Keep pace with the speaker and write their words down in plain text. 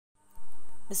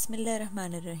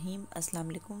बिस्मिल्लाहिर्रहमानिर्रहीम। अस्सलाम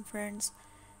वालेकुम friends,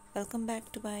 welcome back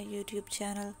to my YouTube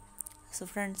channel. So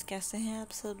friends, कैसे हैं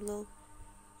आप सब लोग?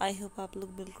 आई होप आप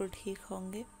लोग बिल्कुल ठीक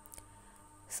होंगे।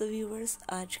 सो व्यूवर्स,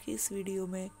 आज की इस वीडियो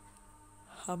में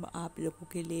हम आप लोगों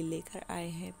के लिए लेकर आए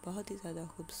हैं बहुत ही ज़्यादा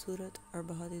खूबसूरत और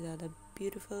बहुत ही ज़्यादा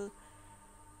ब्यूटीफुल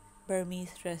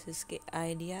बर्मीज़ ड्रेसेस के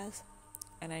आइडियाज़,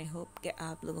 एंड आई होप कि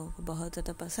आप लोगों को बहुत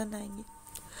ज़्यादा पसंद आएंगे।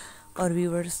 और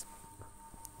व्यूवर्स,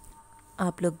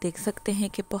 आप लोग देख सकते हैं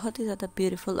कि बहुत ही ज़्यादा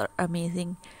ब्यूटीफुल और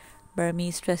अमेजिंग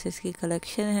बर्मीज़ ड्रेसेस की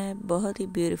कलेक्शन है। बहुत ही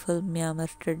ब्यूटीफुल म्यांमार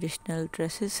ट्रेडिशनल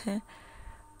ड्रेसेस हैं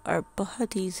और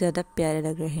बहुत ही ज़्यादा प्यारे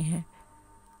लग रहे हैं।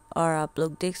 और आप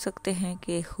लोग देख सकते हैं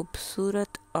कि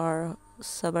खूबसूरत और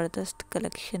ज़बरदस्त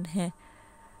कलेक्शन है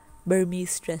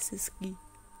बर्मीज़ ड्रेसेस की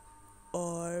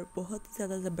और बहुत ही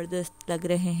ज़्यादा ज़बरदस्त लग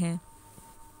रहे हैं।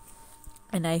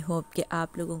 एंड आई होप कि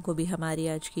आप लोगों को भी हमारी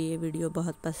आज की ये वीडियो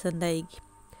बहुत पसंद आएगी।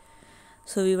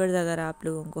 सो व्यूअर्स, अगर आप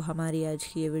लोगों को हमारी आज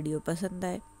की ये वीडियो पसंद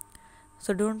आए,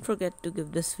 so don't forget to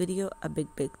give this video a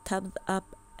big thumbs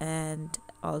up and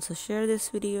also share this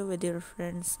video with your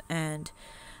friends and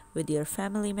with your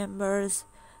family members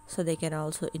so they can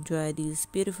also enjoy these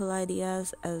beautiful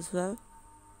ideas as well.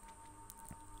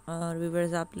 और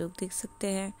viewers, आप लोग देख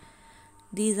सकते हैं,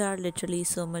 these are literally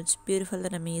so much beautiful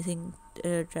and amazing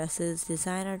dresses,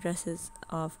 designer dresses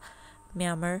of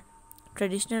Myanmar,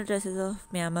 traditional dresses of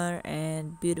Myanmar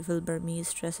and beautiful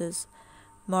Burmese dresses,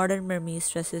 modern Burmese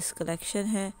dresses collection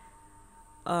है।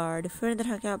 और different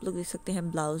तरह के आप लोग देख सकते हैं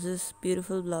ब्लाउजेस,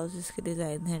 ब्यूटीफुल ब्लाउजेस के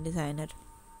डिज़ाइन हैं, डिज़ाइनर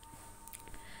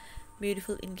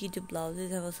ब्यूटीफुल। इनकी जो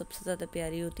ब्लाउजेस हैं वो सबसे ज़्यादा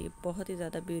प्यारी होती है, बहुत ही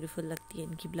ज़्यादा ब्यूटीफुल लगती है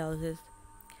इनकी ब्लाउजेस।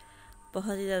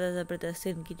 बहुत ही ज़्यादा ज़बरदस्त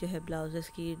इनकी जो है ब्लाउजेस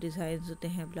की डिज़ाइंस होते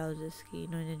हैं। ब्लाउजेस की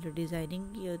इन्होंने जो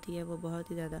डिज़ाइनिंग की होती है वो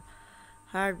बहुत ही ज़्यादा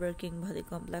हार्ड वर्किंग, बहुत ही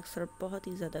कॉम्प्लेक्स और बहुत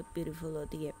ही ज़्यादा ब्यूटीफुल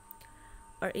होती है।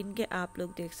 और इनके आप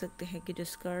लोग देख सकते हैं कि जो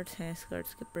स्कर्ट्स हैं,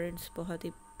 स्कर्ट्स के प्रिंट्स बहुत ही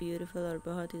ब्यूटीफुल और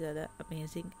बहुत ही ज़्यादा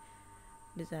अमेजिंग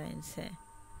डिज़ाइंस हैं।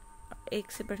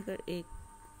 एक से बढ़कर एक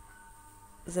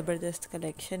ज़बरदस्त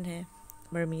कलेक्शन है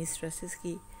बर्मीज़ ड्रेसेस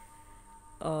की।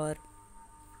 और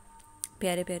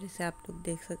प्यारे प्यारे से आप लोग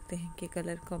देख सकते हैं कि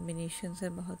कलर कॉम्बिनेशन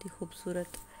हैं बहुत ही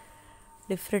खूबसूरत।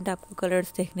 डिफरेंट आपको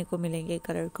कलर्स देखने को मिलेंगे।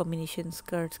 कलर कॉम्बिनेशन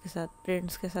स्कर्ट्स के साथ,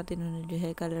 प्रिंट्स के साथ इन्होंने जो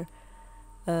है कलर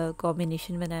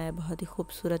कॉम्बिनेशन बनाया, बहुत ही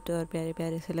खूबसूरत और प्यारे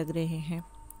प्यारे से लग रहे हैं।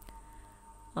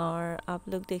 और आप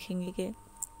लोग देखेंगे कि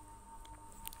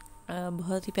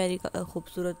बहुत ही प्यारी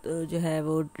खूबसूरत जो है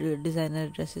वो डिज़ाइनर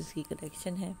ड्रेसेस की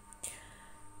कलेक्शन है।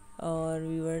 और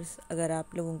व्यूअर्स, अगर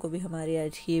आप लोगों को भी हमारी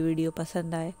आज की ये वीडियो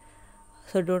पसंद आए,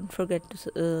 so don't forget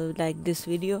to like this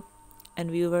video,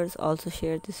 and viewers also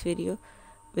share this video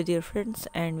with your friends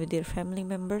and with your family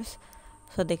members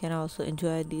so they can also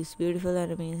enjoy these beautiful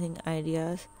and amazing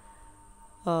ideas.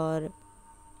 और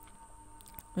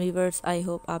viewers, I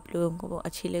hope आप लोगों को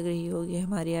अच्छी लग रही होगी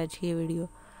हमारी आज की ये वीडियो।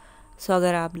 सो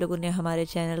अगर आप लोगों ने हमारे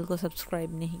चैनल को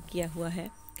सब्सक्राइब नहीं किया हुआ है,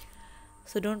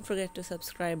 so don't forget to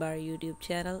subscribe our YouTube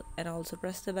channel and also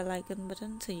press the bell icon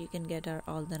button so you can get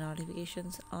all the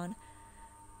notifications on.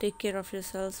 Take care of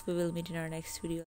yourselves. We will meet in our next video.